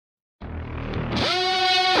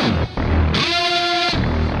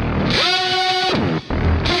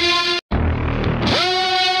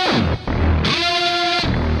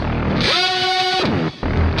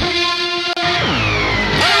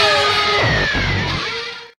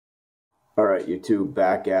Alright YouTube,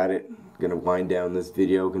 back at it. Gonna wind down this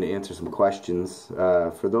video, gonna answer some questions.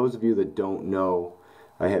 For those of you that don't know,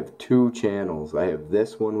 I have two channels. I have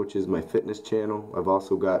this one, which is my fitness channel. I've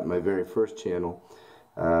also got my very first channel,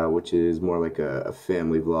 which is more like a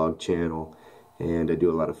family vlog channel, and I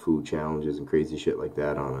do a lot of food challenges and crazy shit like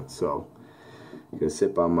that on it. So, I'm gonna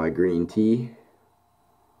sip on my green tea.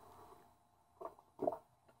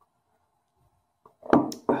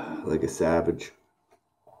 Like a savage.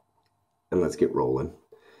 And let's get rolling.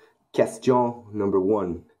 Question number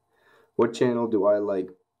 1. What channel do I like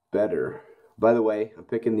better? By the way, I'm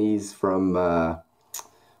picking these from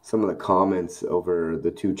some of the comments over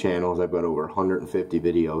the two channels. I've got over 150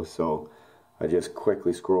 videos, so I just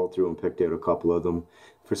quickly scrolled through and picked out a couple of them.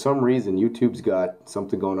 For some reason, YouTube's got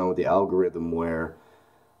something going on with the algorithm where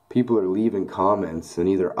people are leaving comments and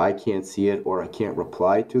either I can't see it or I can't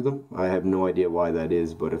reply to them. I have no idea why that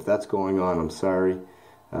is, but if that's going on, I'm sorry.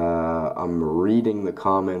 I'm reading the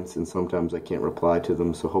comments and sometimes I can't reply to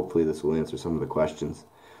them, so hopefully this will answer some of the questions.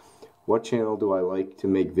 What channel do I like to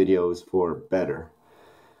make videos for better?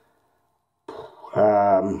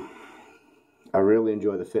 I really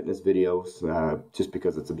enjoy the fitness videos just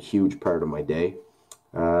because it's a huge part of my day,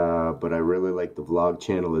 but I really like the vlog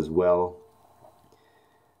channel as well.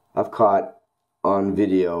 I've caught on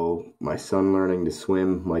video my son learning to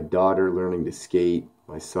swim, my daughter learning to skate,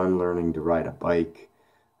 my son learning to ride a bike,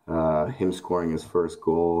 him scoring his first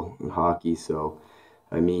goal in hockey. So,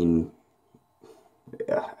 I mean,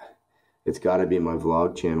 yeah, it's got to be my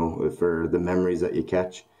vlog channel for the memories that you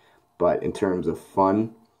catch. But in terms of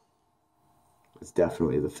fun, it's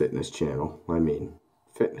definitely the fitness channel. I mean,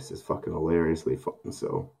 fitness is fucking hilariously fun.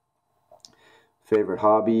 So, favorite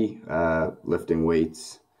hobby, lifting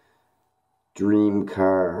weights. Dream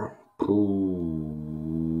car.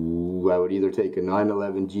 Ooh, I would either take a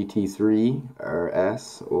 911 GT3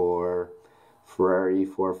 RS or Ferrari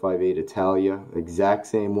 458 Italia. Exact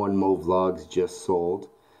same one Mo Vlogs just sold.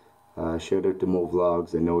 Shout out to Mo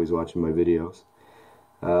Vlogs. I know he's watching my videos.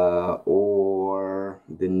 Or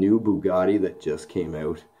the new Bugatti that just came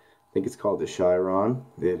out. I think it's called the Chiron.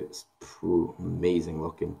 It is amazing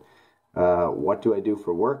looking. What do I do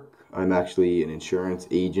for work? I'm actually an insurance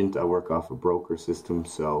agent. I work off a broker system,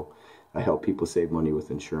 so I help people save money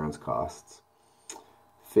with insurance costs.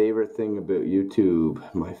 Favorite thing about YouTube?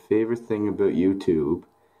 My favorite thing about YouTube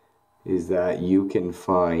is that you can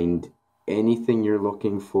find anything you're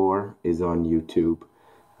looking for is on YouTube.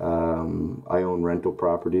 I own rental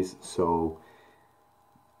properties, so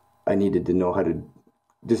I needed to know how to,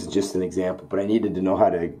 this is just an example, but I needed to know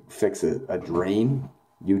how to fix a drain.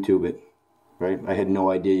 YouTube it. Right? I had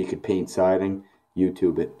no idea you could paint siding.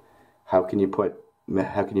 YouTube it. How can you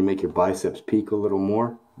make your biceps peak a little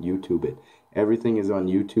more? YouTube it. Everything is on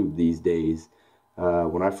YouTube these days.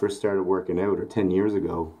 When I first started working out, or 10 years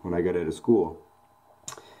ago, when I got out of school,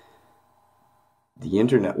 the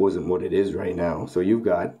internet wasn't what it is right now. So you've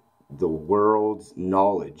got the world's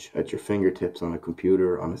knowledge at your fingertips on a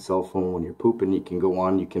computer, on a cell phone. When you're pooping, you can go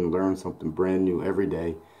on, you can learn something brand new every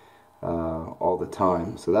day. All the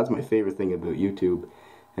time. So that's my favorite thing about YouTube,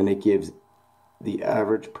 and it gives the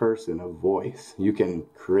average person a voice. You can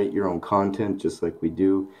create your own content just like we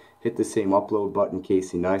do. Hit the same upload button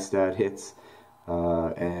Casey Neistat hits,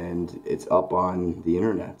 and it's up on the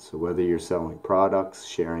internet. So whether you're selling products,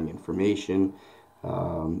 sharing information,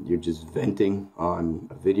 you're just venting on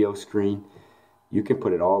a video screen, you can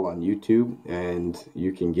put it all on YouTube, and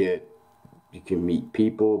you can meet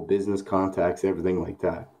people, business contacts, everything like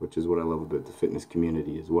that, which is what I love about the fitness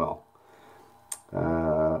community as well.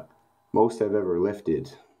 Most I've ever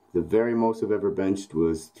lifted. The very most I've ever benched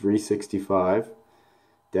was 365.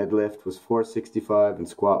 Deadlift was 465 and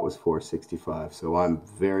squat was 465. So I'm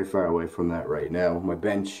very far away from that right now. My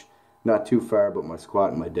bench, not too far, but my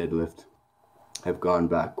squat and my deadlift have gone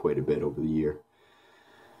back quite a bit over the year.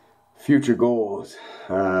 Future goals.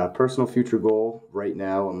 Personal future goal right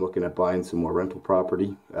now, I'm looking at buying some more rental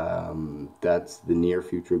property. That's the near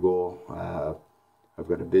future goal. I've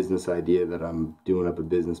got a business idea that I'm doing up a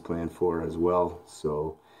business plan for as well.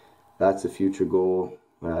 So that's a future goal.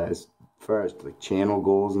 As far as like channel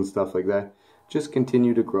goals and stuff like that, just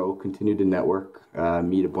continue to grow, continue to network,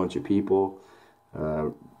 meet a bunch of people,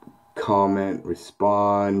 comment,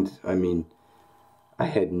 respond. I mean, I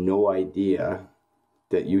had no idea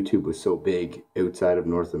that YouTube was so big outside of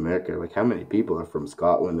North America. Like, how many people are from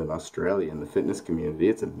Scotland and Australia in the fitness community?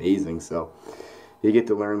 It's amazing. So you get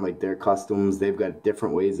to learn like their customs. They've got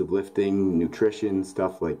different ways of lifting, nutrition,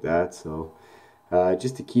 stuff like that. So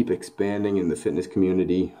just to keep expanding in the fitness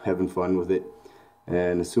community, having fun with it.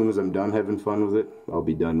 And as soon as I'm done having fun with it, I'll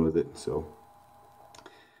be done with it. So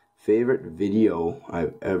Favorite video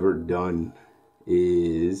I've ever done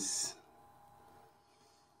is...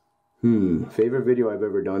 Favorite video I've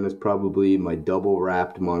ever done is probably my double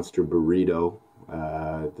wrapped monster burrito.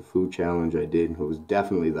 The food challenge I did. It was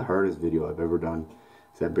definitely the hardest video I've ever done.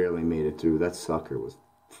 So I barely made it through. That sucker was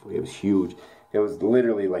huge. It was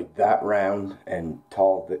literally like that round and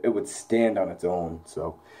tall. It would stand on its own.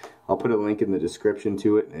 So I'll put a link in the description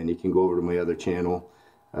to it, and you can go over to my other channel.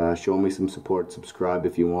 Show me some support. Subscribe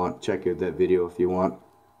if you want. Check out that video if you want.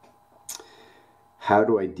 How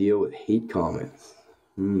do I deal with hate comments?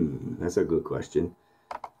 That's a good question.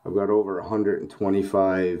 I've got over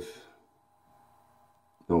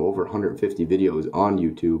 150 videos on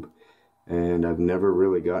YouTube, and I've never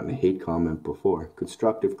really gotten a hate comment before.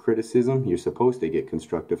 Constructive criticism, you're supposed to get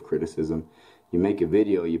constructive criticism. You make a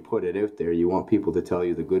video, you put it out there, you want people to tell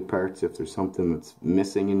you the good parts. If there's something that's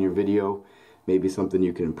missing in your video, maybe something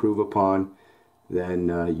you can improve upon,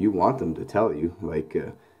 then you want them to tell you. Like,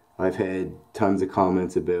 I've had tons of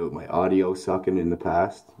comments about my audio sucking in the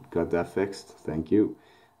past. Got that fixed, thank you.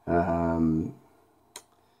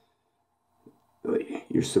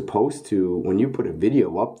 You're supposed to, when you put a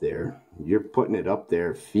video up there, you're putting it up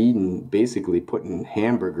there basically putting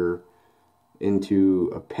hamburger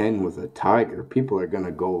into a pen with a tiger. People are going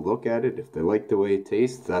to go look at it. If they like the way it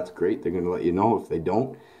tastes, that's great. They're going to let you know. If they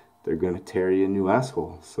don't, they're going to tear you a new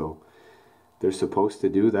asshole. So they're supposed to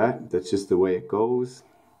do that. That's just the way it goes.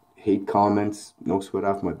 Hate comments, no sweat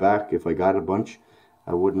off my back. If I got a bunch,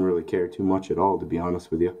 I wouldn't really care too much at all, to be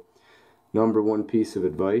honest with you. Number one piece of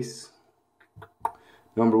advice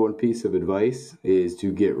is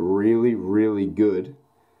to get really, really good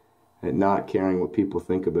at not caring what people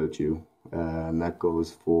think about you. And that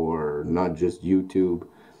goes for not just YouTube.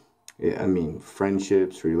 I mean,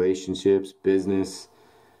 friendships, relationships, business,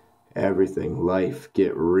 everything, life.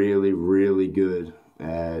 Get really, really good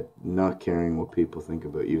at not caring what people think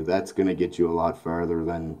about you. That's going to get you a lot farther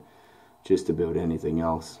than just about anything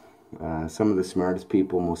else. Some of the smartest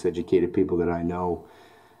people, most educated people that I know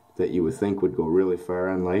that you would think would go really far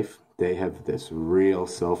in life, they have this real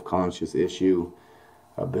self-conscious issue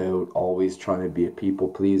about always trying to be a people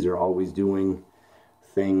pleaser, always doing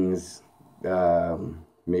things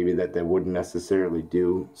maybe that they wouldn't necessarily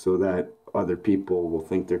do, so that other people will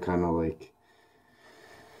think they're kind of like,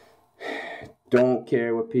 don't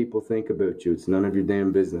care what people think about you. It's none of your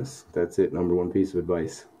damn business. That's it. Number one piece of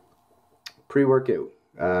advice. Pre-workout.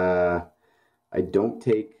 I don't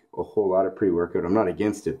take a whole lot of pre-workout. I'm not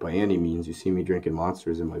against it by any means. You see me drinking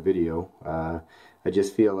Monsters in my video. I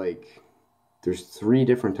just feel like there's 3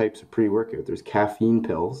 different types of pre-workout. There's caffeine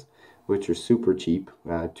pills, which are super cheap.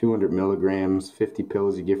 200 milligrams, 50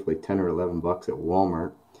 pills you get for like 10 or 11 bucks at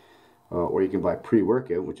Walmart. Or you can buy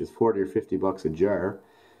pre-workout, which is 40 or 50 bucks a jar.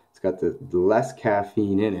 It's got the less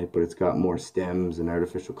caffeine in it, but it's got more stems and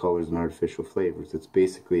artificial colors and artificial flavors. It's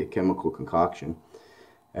basically a chemical concoction.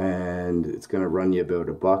 And it's going to run you about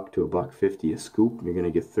 $1 to $1.50 a scoop. You're going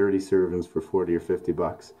to get 30 servings for 40 or 50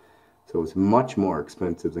 bucks. So it's much more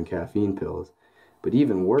expensive than caffeine pills. But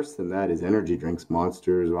even worse than that is energy drinks,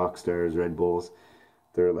 Monsters, Rockstars, Red Bulls.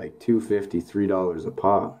 They're like $2.50, $3 a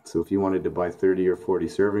pop. So if you wanted to buy 30 or 40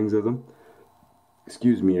 servings of them,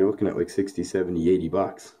 you're looking at like 60, 70, 80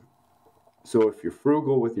 bucks. So if you're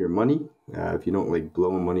frugal with your money, if you don't like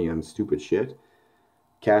blowing money on stupid shit,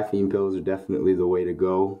 caffeine pills are definitely the way to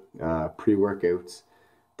go. Pre-workouts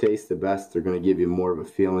taste the best. They're going to give you more of a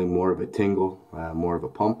feeling, more of a tingle, more of a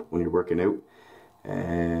pump when you're working out.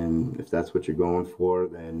 And if that's what you're going for,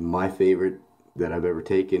 then my favorite that I've ever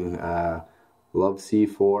taken, love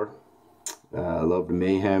C4, I love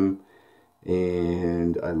Mayhem,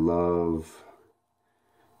 and I love,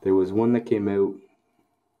 there was one that came out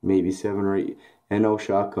maybe 7 or 8, NO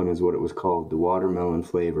Shotgun is what it was called, the watermelon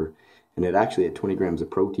flavor, and it actually had 20 grams of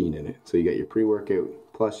protein in it. So you got your pre-workout,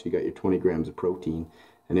 plus you got your 20 grams of protein,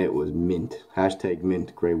 and it was mint. Hashtag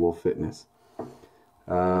mint, Grey Wolf Fitness.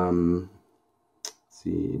 Let's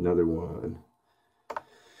see, another one.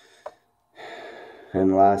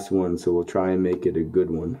 And last one, so we'll try and make it a good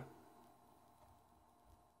one.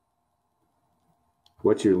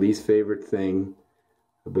 What's your least favorite thing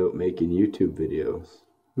about making YouTube videos?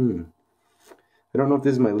 I don't know if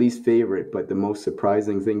this is my least favorite, but the most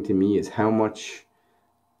surprising thing to me is how much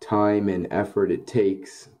time and effort it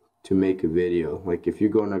takes to make a video. Like if you're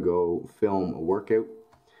going to go film a workout,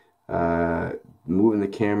 moving the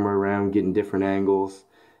camera around, getting different angles,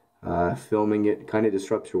 filming it kind of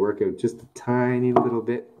disrupts your workout just a tiny little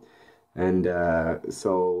bit. And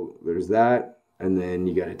so there's that, and then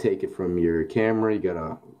you got to take it from your camera, you got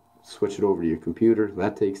to switch it over to your computer.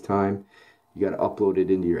 That takes time. You got to upload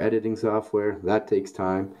it into your editing software. That takes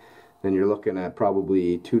time. Then you're looking at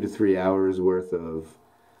probably 2 to 3 hours worth of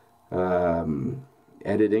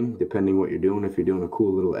editing, depending what you're doing. If you're doing a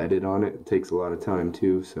cool little edit on it, it takes a lot of time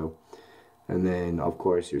too. So, and then of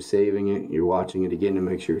course you're saving it, you're watching it again to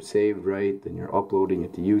make sure it's saved right, then you're uploading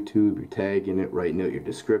it to YouTube, you're tagging it, writing out your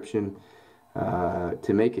description.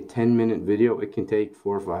 To make a 10-minute video, it can take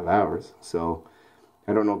 4 or 5 hours. So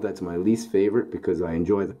I don't know if that's my least favorite because I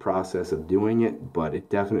enjoy the process of doing it, but it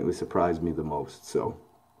definitely surprised me the most. So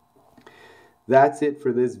that's it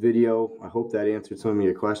for this video. I hope that answered some of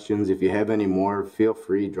your questions. If you have any more, feel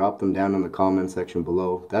free, drop them down in the comment section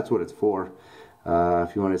below. That's what it's for.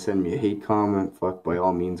 If you want to send me a hate comment, fuck, by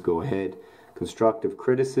all means, go ahead. Constructive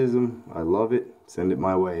criticism, I love it. Send it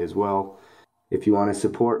my way as well. If you want to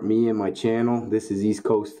support me and my channel, this is East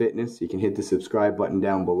Coast Fitness. You can hit the subscribe button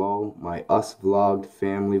down below. My Us Vlogged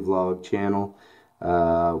Family Vlog channel,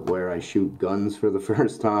 where I shoot guns for the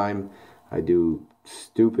first time. I do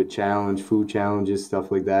stupid challenge, food challenges, stuff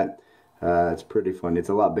like that. It's pretty fun. It's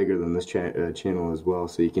a lot bigger than this channel as well.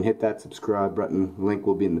 So you can hit that subscribe button. Link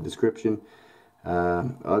will be in the description.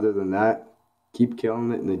 Other than that, keep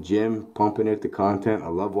killing it in the gym, pumping out the content. I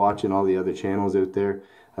love watching all the other channels out there.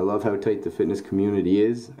 I love how tight the fitness community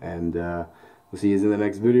is, and we'll see you in the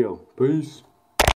next video. Peace.